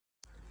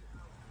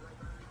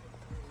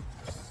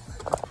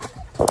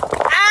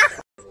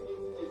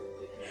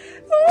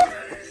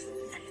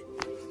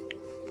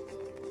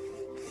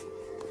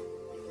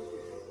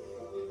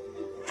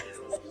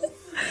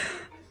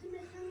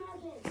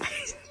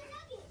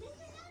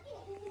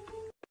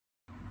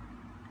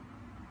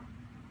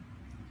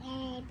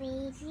Go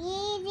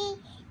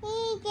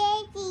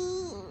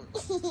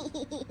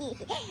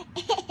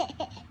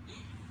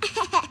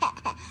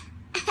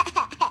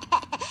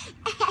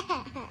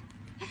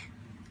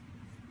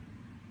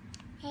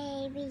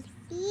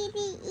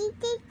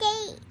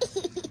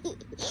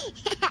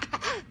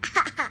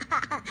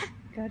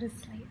to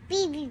sleep.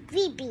 Baby.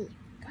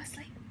 Go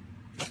sleep.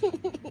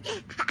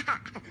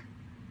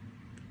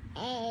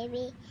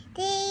 And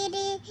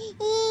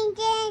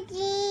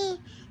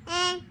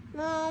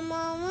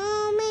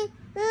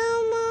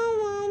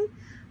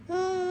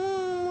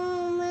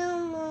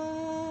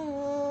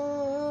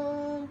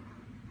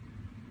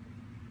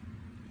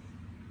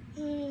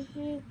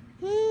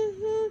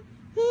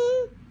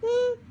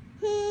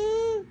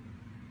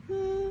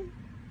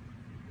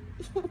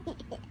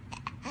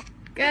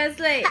Go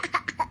sleep.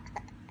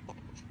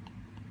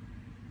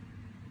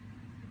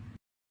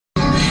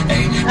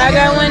 I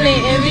got one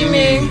that envy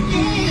me.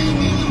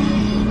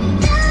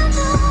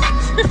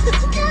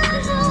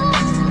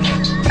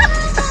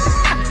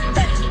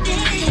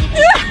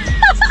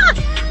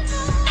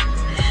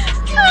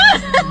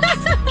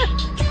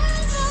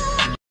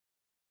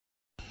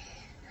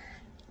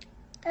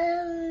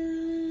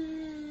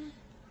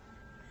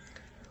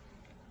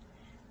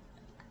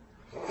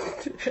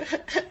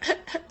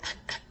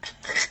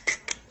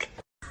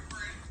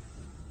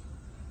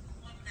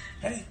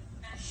 Hey.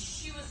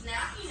 She was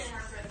napping in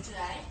her crib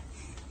today.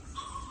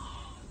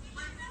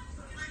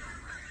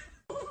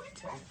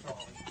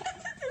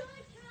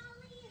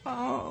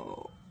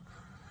 Oh.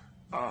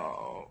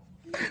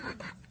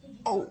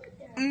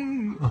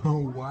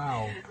 Oh,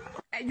 wow.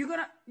 Hey, you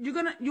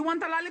want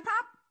the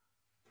lollipop?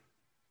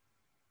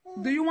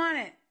 Do you want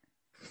it?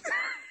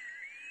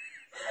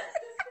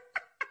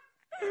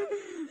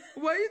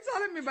 What are you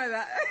telling me by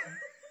that?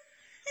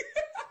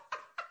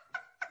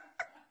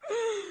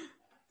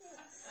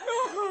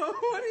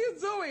 What are you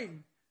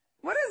doing?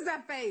 What is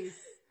that face?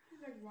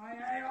 He's like, why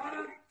I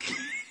oughta...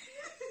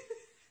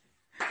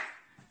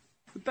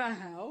 What the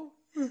hell?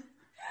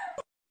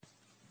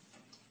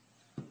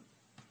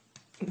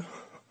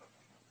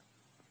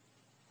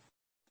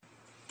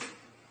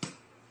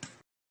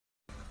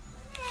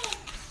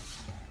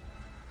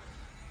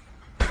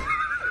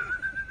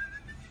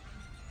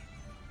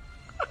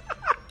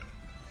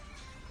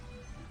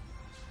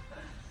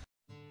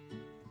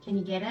 Can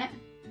you get it?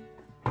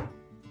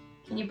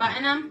 Can you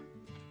button them?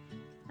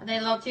 Are they a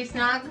little too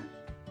snug?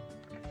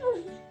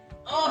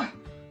 Oh,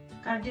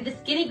 gotta do the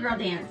skinny girl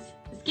dance.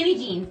 The skinny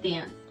jeans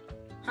dance.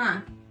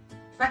 Huh?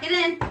 Suck it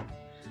in.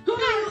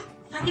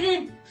 Suck it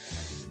in.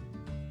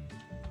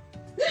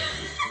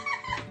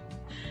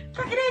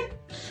 Suck it in.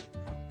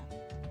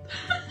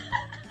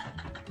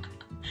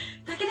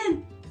 Suck it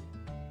in.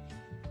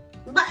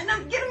 Button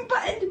them. Get them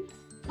buttoned.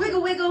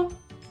 Wiggle, wiggle.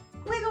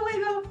 Wiggle,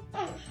 wiggle.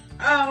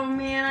 Oh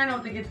man, I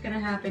don't think it's gonna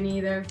happen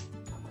either.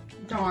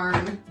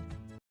 Darn.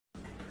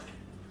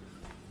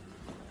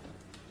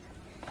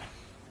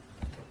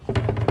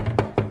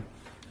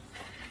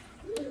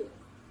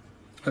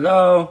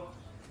 Hello?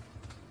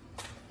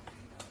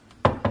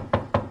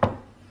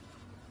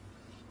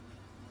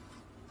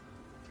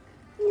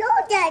 no,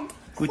 Dad.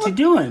 What you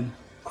doing?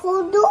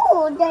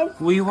 No, Dad.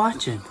 What are you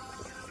watching?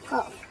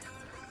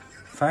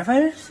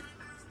 Firefighters?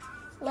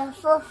 No,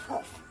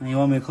 You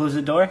want me to close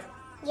the door?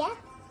 yeah.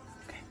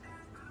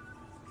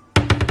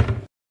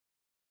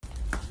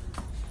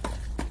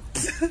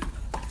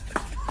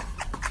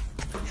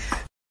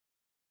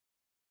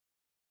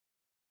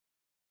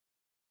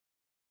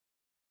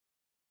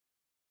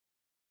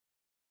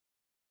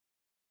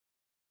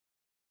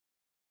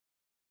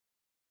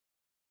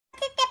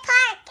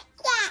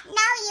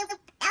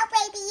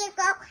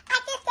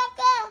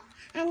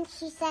 And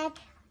she said,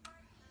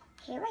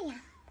 here I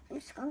am. I'm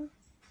just going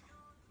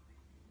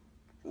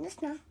in the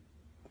snow.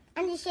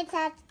 And she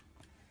said,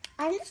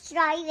 I'm just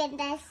driving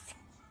this.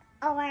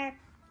 Or,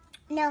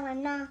 no,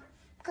 I'm not.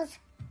 Because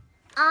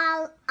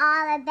all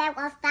about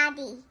was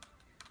Daddy.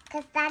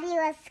 Because Daddy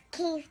was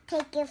keep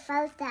taking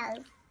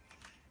photos.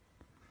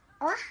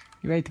 What?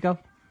 You ready to go?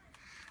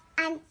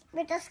 And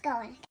we're just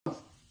going.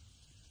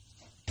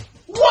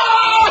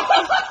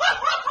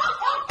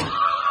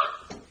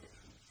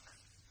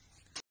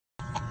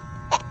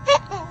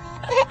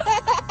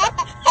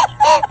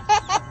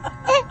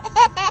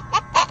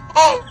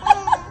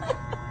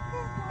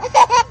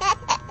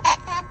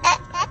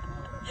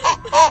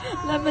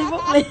 Làm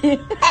Facebook liền.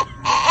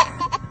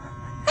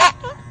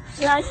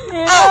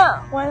 Livestream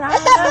á, quay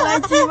live đó,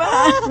 livestream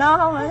á. Nó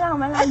không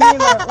phải livestream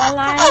mà quay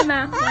live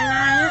mà, quay live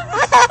á.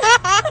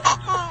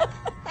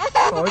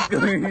 Khỏi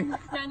cười.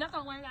 Trời, nó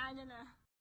còn quay live.